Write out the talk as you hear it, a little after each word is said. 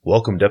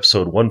Welcome to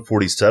episode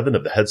 147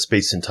 of the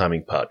Headspace and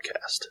Timing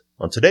podcast.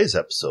 On today's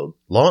episode,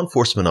 law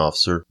enforcement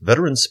officer,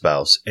 veteran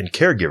spouse, and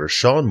caregiver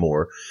Shawn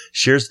Moore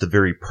shares the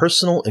very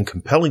personal and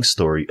compelling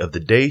story of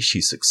the day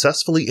she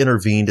successfully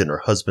intervened in her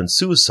husband's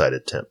suicide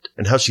attempt,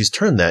 and how she's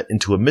turned that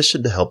into a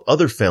mission to help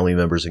other family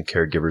members and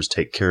caregivers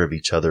take care of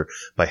each other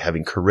by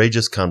having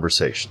courageous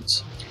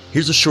conversations.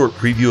 Here's a short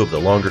preview of the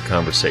longer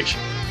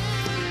conversation.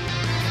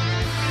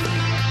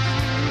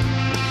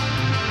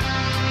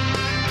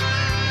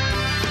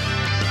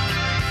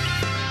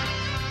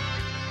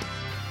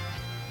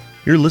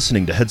 You're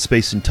listening to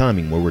Headspace and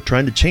Timing, where we're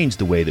trying to change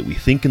the way that we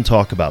think and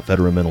talk about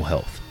veteran mental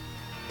health.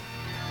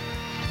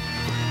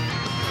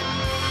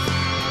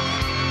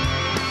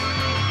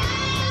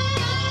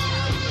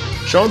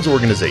 Shawn's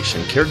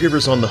organization,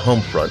 Caregivers on the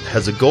Home Front,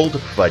 has a goal to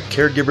provide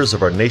caregivers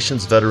of our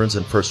nation's veterans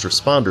and first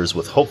responders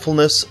with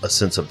hopefulness, a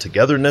sense of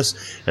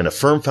togetherness, and a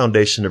firm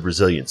foundation of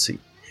resiliency.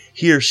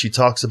 Here, she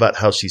talks about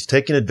how she's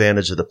taken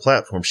advantage of the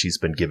platform she's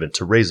been given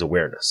to raise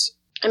awareness.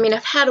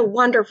 I've had a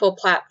wonderful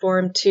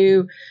platform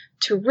to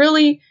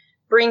really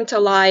bring to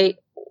light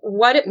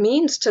what it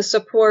means to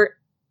support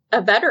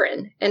a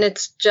veteran. And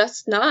it's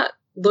just not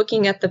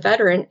looking at the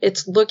veteran.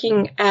 It's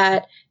looking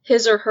at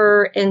his or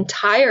her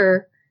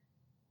entire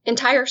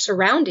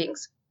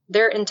surroundings,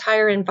 their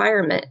entire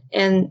environment.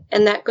 And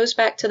that goes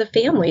back to the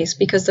families,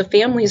 because the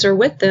families are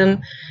with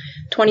them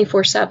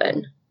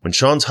 24/7. When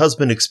Shawn's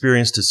husband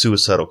experienced a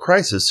suicidal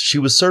crisis, she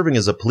was serving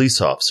as a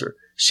police officer.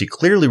 She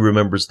clearly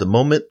remembers the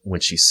moment when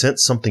she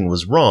sensed something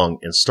was wrong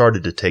and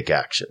started to take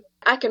action.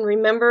 I can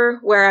remember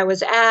where I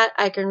was at.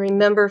 I can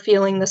remember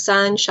feeling the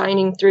sun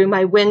shining through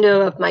my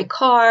window of my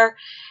car.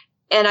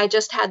 And I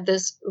just had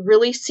this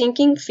really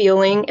sinking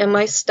feeling in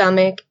my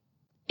stomach.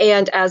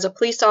 And as a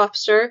police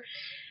officer,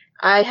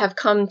 I have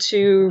come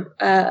to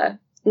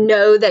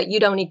know that you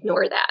don't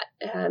ignore that.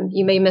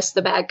 You may miss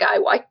the bad guy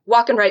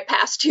walking right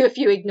past you if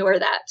you ignore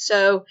that.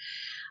 So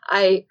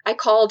I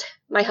called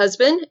my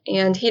husband,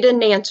 and he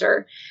didn't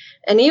answer.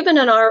 And even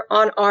on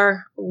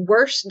our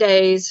worst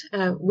days,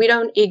 we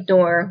don't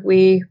ignore.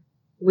 We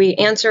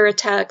answer a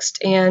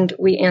text and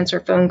we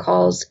answer phone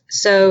calls.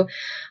 So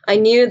I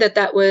knew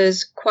that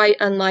was quite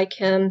unlike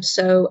him.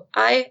 So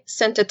I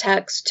sent a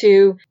text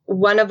to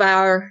one of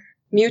our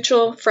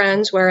mutual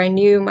friends where I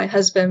knew my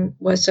husband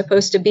was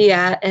supposed to be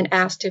at, and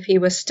asked if he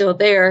was still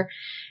there,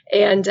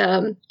 and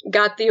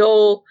got the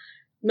old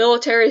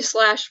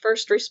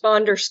military/first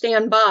responder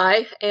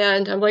standby.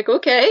 And I'm like,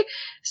 okay.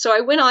 So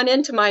I went on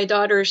into my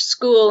daughter's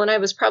school, and I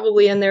was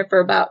probably in there for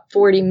about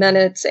 40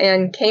 minutes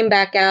and came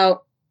back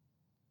out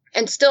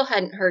and still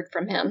hadn't heard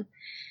from him.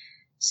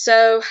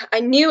 So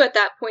I knew at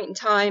that point in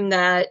time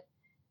that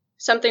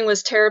something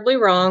was terribly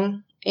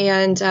wrong.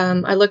 And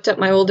I looked at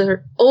my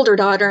older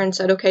daughter and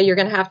said, okay, you're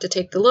going to have to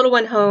take the little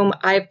one home.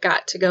 I've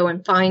got to go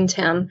and find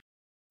him.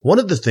 One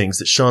of the things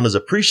that Shawn is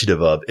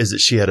appreciative of is that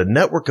she had a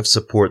network of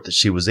support that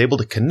she was able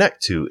to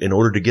connect to in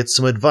order to get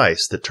some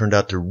advice that turned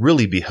out to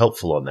really be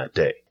helpful on that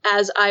day.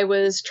 As I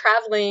was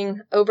traveling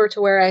over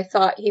to where I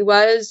thought he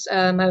was,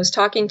 I was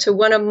talking to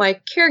one of my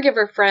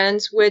caregiver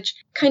friends, which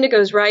kind of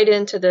goes right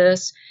into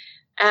this.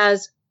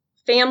 As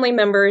family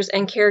members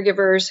and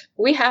caregivers,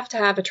 we have to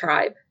have a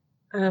tribe.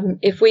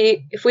 If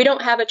we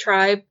don't have a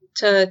tribe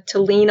to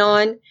lean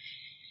on,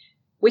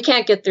 we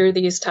can't get through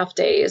these tough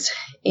days.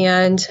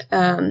 And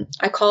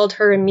I called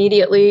her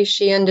immediately.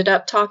 She ended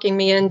up talking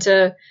me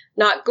into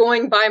not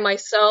going by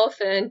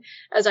myself. And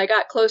as I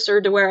got closer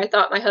to where I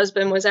thought my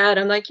husband was at,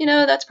 I'm like,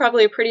 that's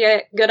probably a pretty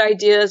good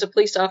idea as a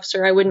police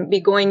officer. I wouldn't be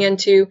going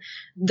into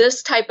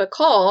this type of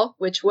call,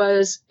 which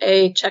was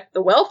a check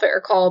the welfare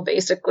call,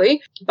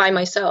 basically, by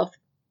myself.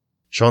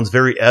 Shawn's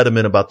very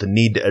adamant about the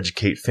need to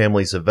educate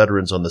families of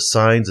veterans on the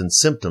signs and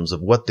symptoms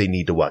of what they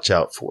need to watch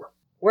out for.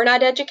 We're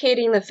not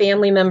educating the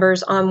family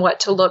members on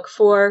what to look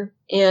for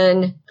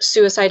in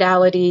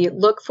suicidality,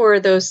 look for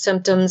those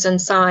symptoms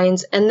and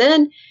signs. And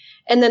then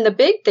the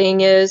big thing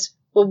is,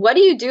 well, what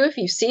do you do if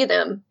you see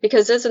them?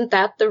 Because isn't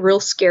that the real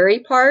scary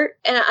part?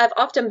 And I've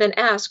often been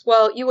asked,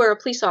 well, you were a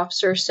police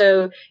officer,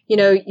 so,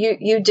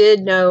 you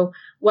did know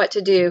what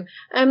to do.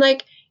 I'm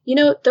like,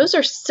 those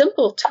are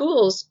simple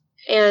tools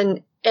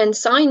and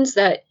signs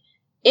that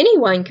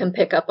anyone can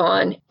pick up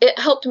on. It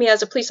helped me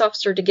as a police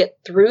officer to get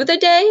through the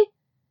day,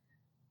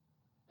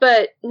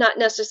 but not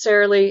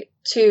necessarily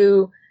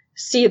to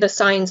see the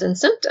signs and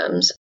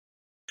symptoms.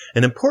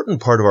 An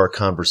important part of our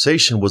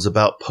conversation was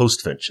about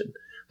postvention,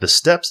 the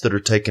steps that are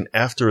taken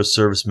after a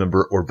service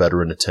member or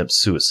veteran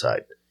attempts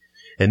suicide.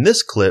 In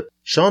this clip,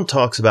 Shawn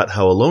talks about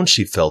how alone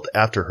she felt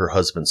after her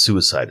husband's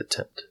suicide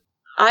attempt.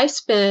 I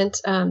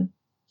spent about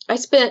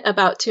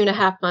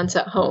 2.5 months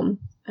at home,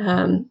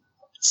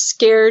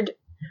 scared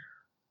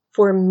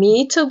for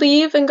me to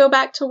leave and go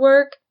back to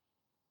work,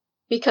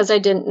 because I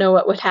didn't know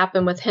what would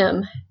happen with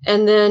him.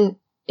 And then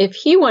if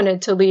he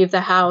wanted to leave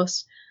the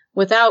house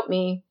without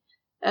me,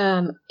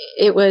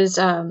 it was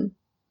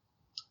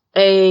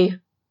a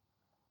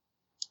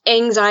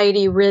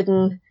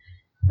anxiety-ridden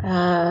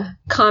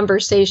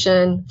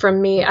conversation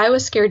from me. I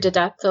was scared to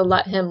death to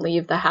let him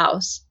leave the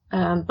house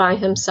by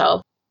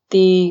himself.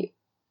 the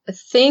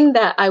thing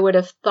that I would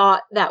have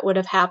thought that would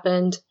have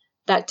happened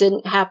that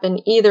didn't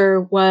happen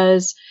either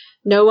was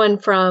no one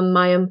from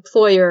my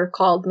employer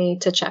called me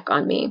to check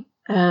on me.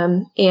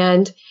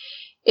 And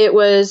it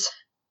was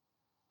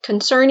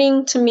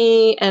concerning to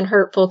me and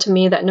hurtful to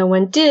me that no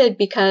one did,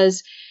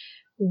 because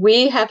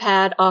we have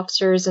had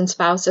officers and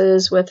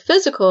spouses with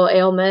physical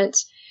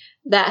ailments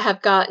that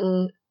have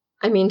gotten,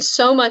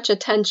 so much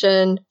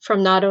attention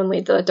from not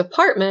only the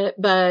department,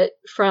 but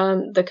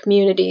from the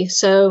community.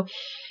 So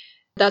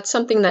that's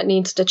something that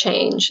needs to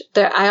change.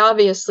 That I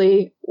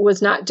obviously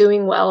was not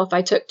doing well if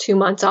I took 2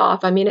 months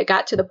off. It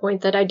got to the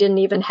point that I didn't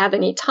even have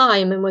any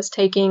time and was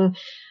taking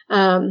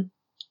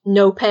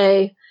no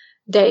pay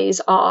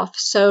days off.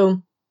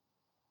 So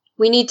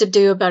we need to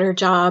do a better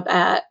job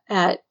at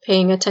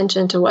paying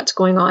attention to what's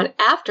going on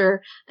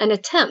after an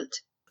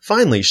attempt.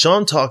 Finally,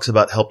 Shawn talks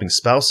about helping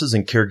spouses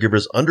and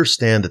caregivers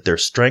understand that their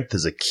strength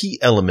is a key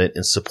element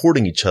in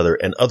supporting each other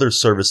and other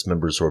service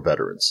members or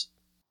veterans.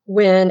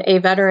 When a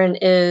veteran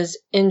is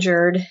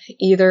injured,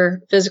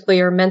 either physically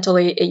or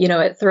mentally,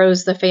 it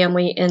throws the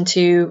family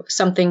into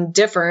something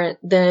different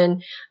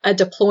than a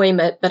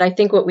deployment. But I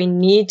think what we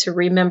need to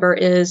remember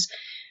is,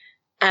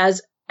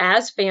 as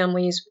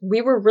families,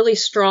 we were really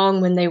strong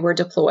when they were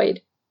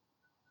deployed.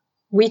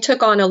 We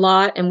took on a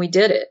lot and we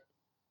did it.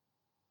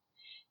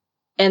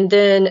 And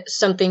then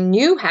something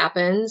new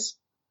happens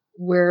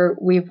where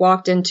we've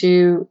walked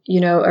into,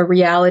 a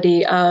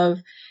reality of,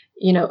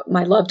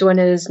 my loved one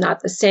is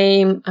not the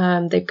same.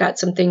 They've got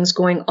some things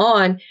going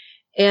on,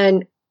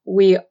 and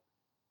we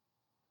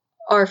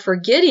are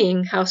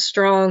forgetting how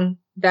strong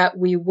that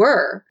we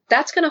were.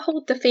 That's going to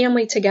hold the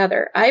family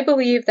together. I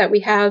believe that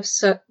we have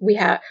a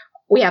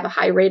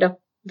high rate of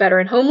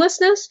veteran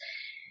homelessness.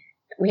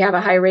 We have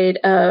a high rate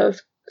of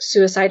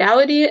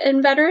suicidality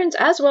in veterans,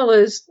 as well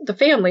as the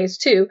families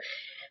too.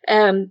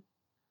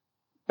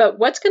 But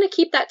what's going to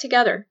keep that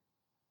together?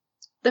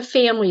 The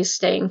families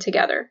staying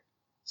together.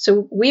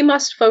 So we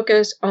must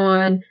focus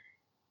on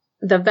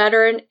the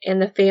veteran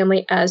and the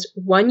family as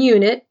one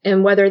unit,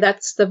 and whether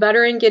that's the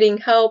veteran getting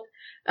help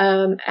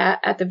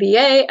at the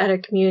VA, at a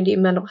community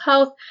mental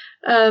health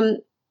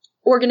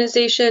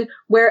organization,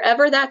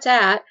 wherever that's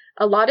at,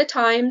 a lot of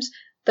times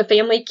the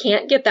family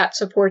can't get that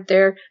support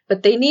there,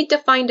 but they need to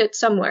find it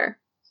somewhere.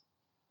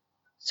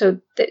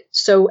 So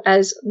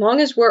as long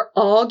as we're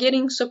all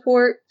getting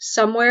support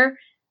somewhere,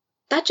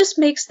 that just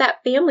makes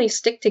that family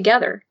stick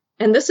together.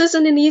 And this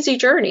isn't an easy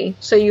journey,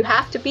 so you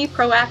have to be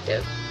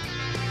proactive.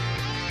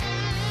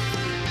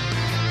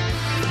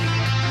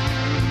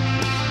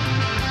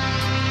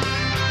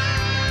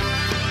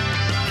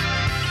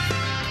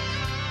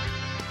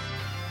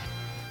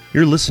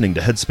 You're listening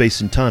to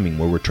Headspace and Timing,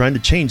 where we're trying to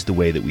change the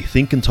way that we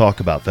think and talk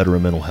about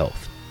veteran mental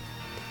health.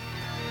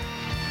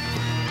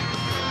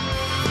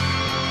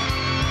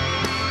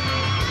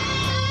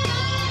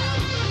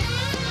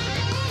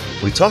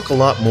 We talk a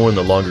lot more in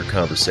the longer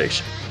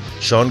conversation.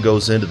 Shawn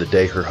goes into the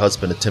day her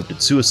husband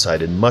attempted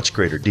suicide in much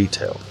greater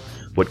detail,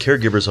 what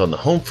caregivers on the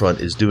home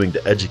front is doing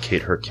to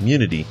educate her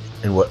community,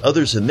 and what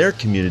others in their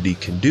community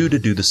can do to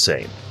do the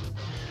same.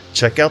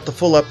 Check out the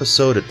full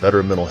episode at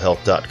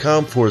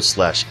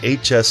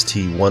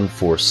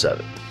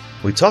veteranmentalhealth.com/HST147.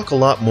 We talk a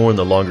lot more in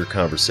the longer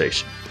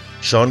conversation.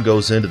 Shawn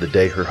goes into the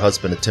day her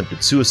husband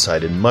attempted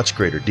suicide in much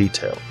greater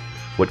detail,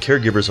 what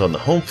caregivers on the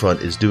home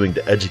front is doing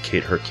to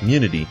educate her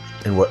community,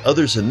 and what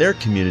others in their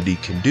community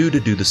can do to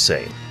do the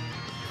same.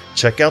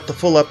 Check out the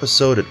full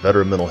episode at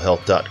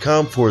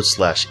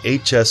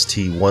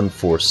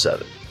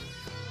veteranmentalhealth.com/HST147.